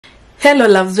Hello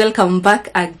loves, welcome back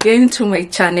again to my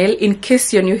channel. In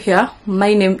case you're new here,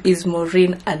 my name is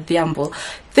Maureen Adhiambo.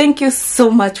 Thank you so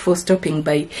much for stopping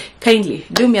by. Kindly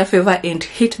do me a favor and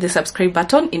hit the subscribe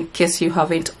button in case you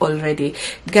haven't already.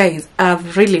 Guys,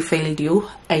 I've really failed you.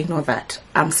 I know that.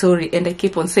 I'm sorry, and I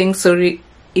keep on saying sorry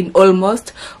in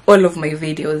almost all of my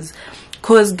videos.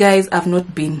 Cause guys, I've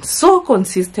not been so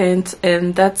consistent,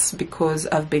 and that's because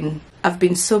I've been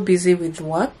so busy with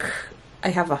work. I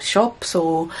have a shop,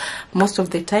 so most of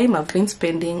the time I've been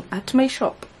spending at my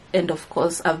shop, and of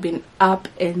course I've been up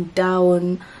and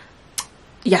down.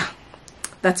 Yeah,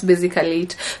 that's basically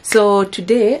it. So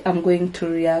today I'm going to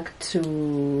react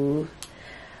to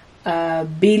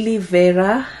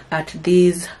Vera at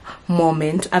this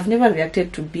moment. I've never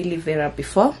reacted to Vera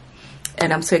before,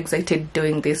 and I'm so excited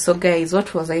doing this. So guys,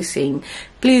 what was I saying?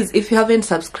 Please, if you haven't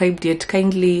subscribed yet,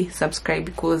 kindly subscribe,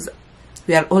 because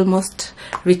we are almost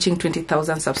reaching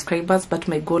 20,000 subscribers, but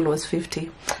my goal was 50.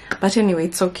 But anyway,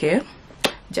 it's okay.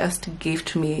 Just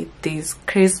gift me this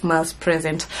Christmas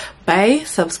present by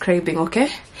subscribing,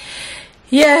 okay?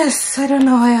 Yes, I don't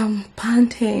know, I am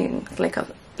panting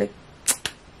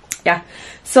yeah.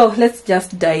 So let's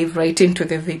just dive right into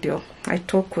the video. I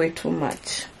talk way too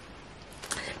much.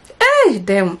 Hey,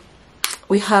 damn.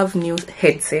 We have new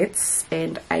headsets,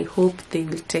 and I hope they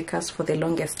will take us for the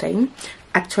longest time.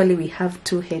 Actually, we have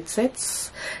two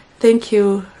headsets. Thank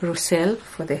you, Russell,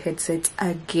 for the headsets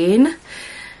again.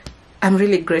 I'm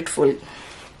really grateful.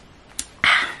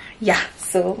 Yeah,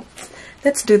 so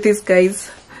let's do this, guys.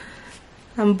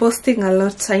 I'm boasting a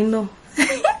lot, I know,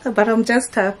 but I'm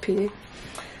just happy.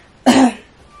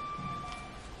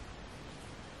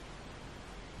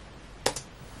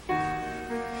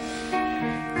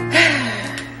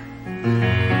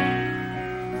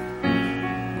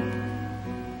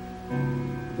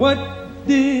 What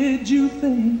did you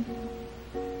think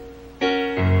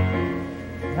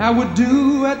I would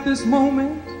do at this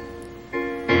moment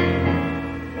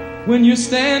when you're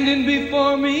standing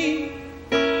before me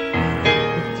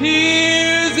with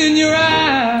tears in your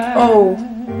eyes? Oh,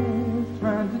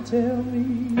 trying to tell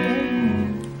me that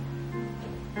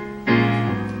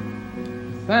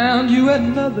you found you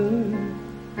another,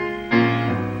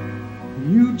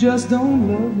 you just don't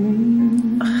love me.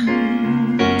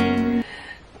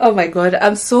 oh my god,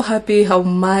 I'm so happy how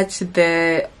much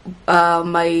the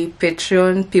my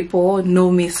Patreon people know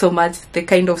me so much. The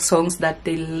kind of songs that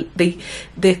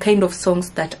the kind of songs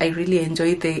that I really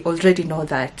enjoy, they already know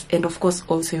that. And of course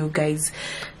also you guys,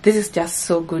 this is just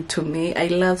so good to me. I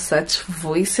love such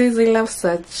voices, I love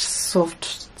such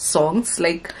soft songs.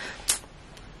 Like,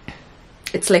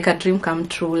 it's like a dream come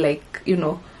true, like, you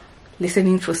know,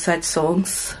 listening to such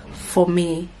songs for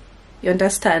me. You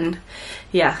understand?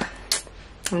 Yeah.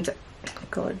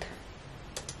 God.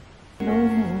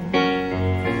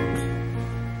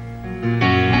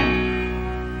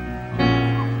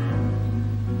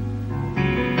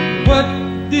 What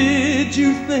did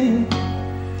you think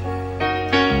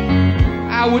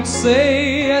I would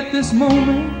say at this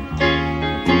moment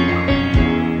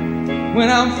when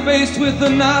I'm faced with the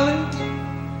knowledge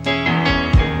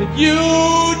that you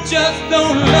just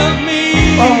don't love me?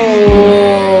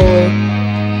 Oh.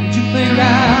 Did you think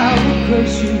I would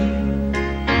curse you,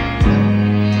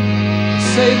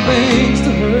 say things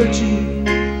to hurt you,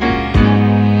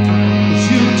 'cause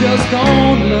you just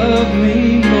don't love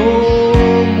me no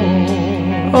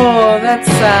more? Oh, that's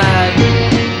sad.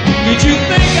 Did you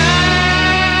think I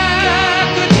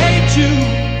could hate you,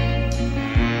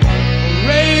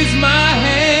 raise my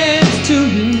hands to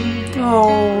you?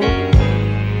 Oh.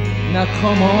 Now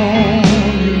come on,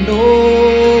 you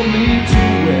know me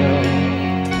too well.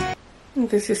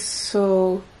 This is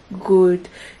so good.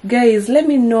 Guys, let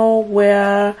me know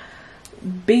where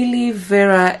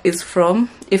Vera is from.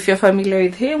 If you're familiar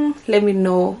with him, let me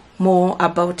know more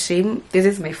about him. This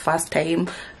is my first time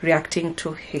reacting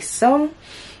to his song.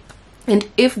 And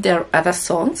if there are other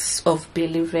songs of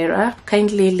Vera,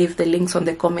 kindly leave the links on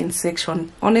the comment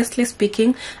section. Honestly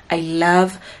speaking, I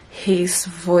love his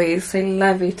voice. I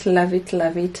love it, love it,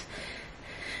 love it.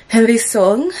 And this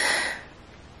song,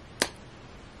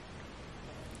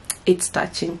 it's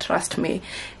touching, trust me.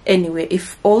 Anyway,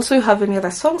 if also you have any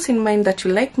other songs in mind that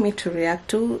you like me to react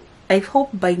to, I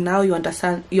hope by now you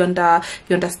understand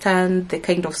the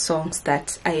kind of songs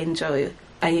that I enjoy.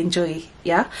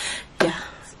 Yeah.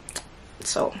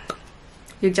 So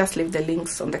you just leave the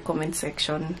links on the comment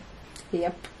section.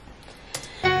 Yep.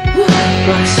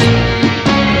 Gosh.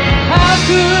 How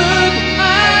could I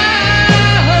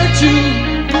hurt you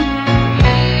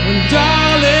when,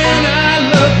 darling, I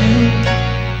love you?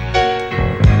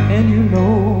 And you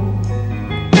know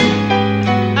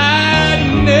I'd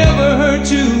never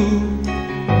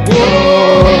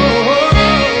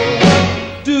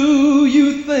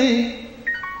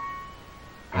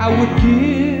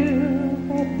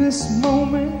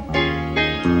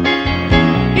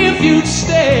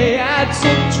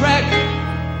subtract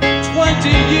 20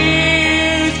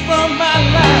 years from my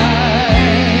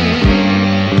life,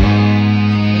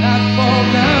 and I'd fall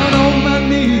down on my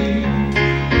knees,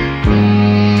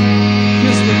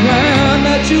 kiss the ground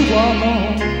that you walk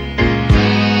on.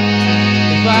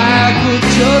 If I could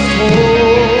just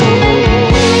hold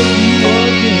you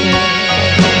again.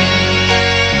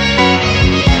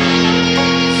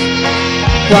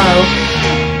 Wow.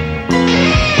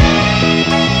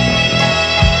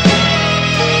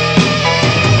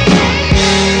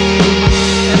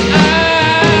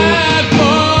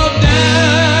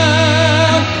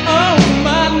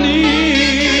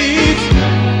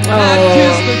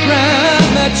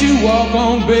 You walk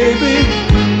on, baby.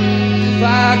 If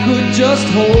I could just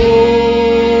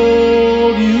hold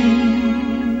you,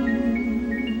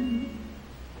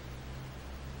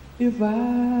 if I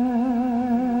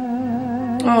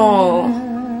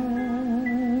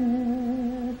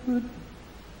could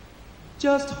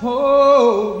just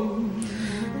hold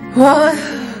you.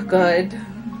 Oh, God.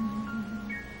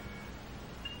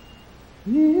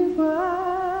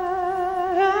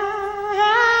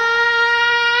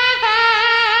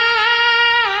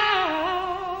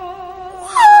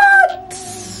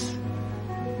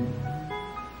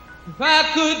 If I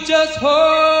could just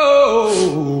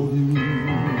hold you.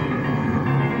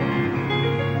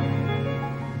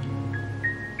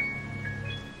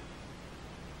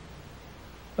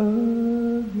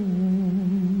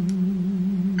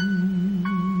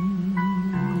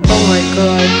 Oh my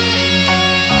God.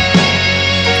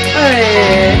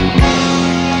 Hey.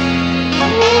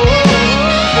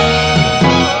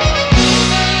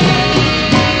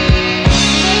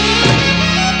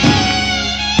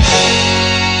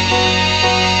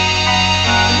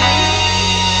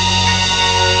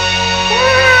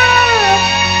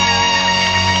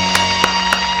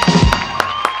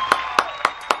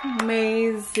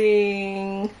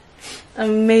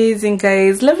 Amazing,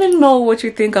 guys. Let me know what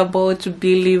you think about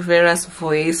Billy Vera's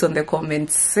voice on the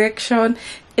comment section,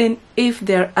 and if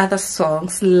there are other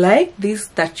songs like this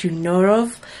that you know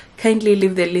of, kindly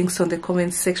leave the links on the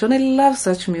comment section. I love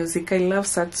such music. I love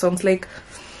such songs. Like,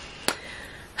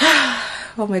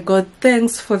 oh my God,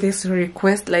 thanks for this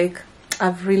request. Like,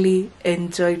 I've really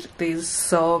enjoyed this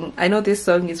song. I know this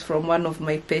song is from one of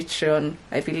my Patreon,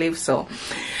 I believe so.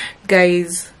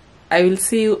 Guys, I will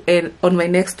see you on my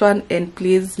next one, and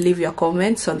please leave your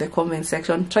comments on the comment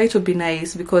section. Try to be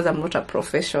nice, because I'm not a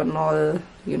professional,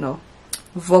 you know,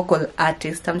 vocal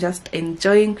artist. I'm just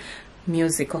enjoying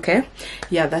music, okay?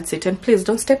 Yeah, that's it. And please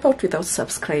don't step out without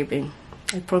subscribing.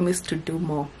 I promise to do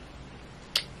more.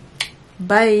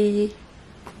 Bye.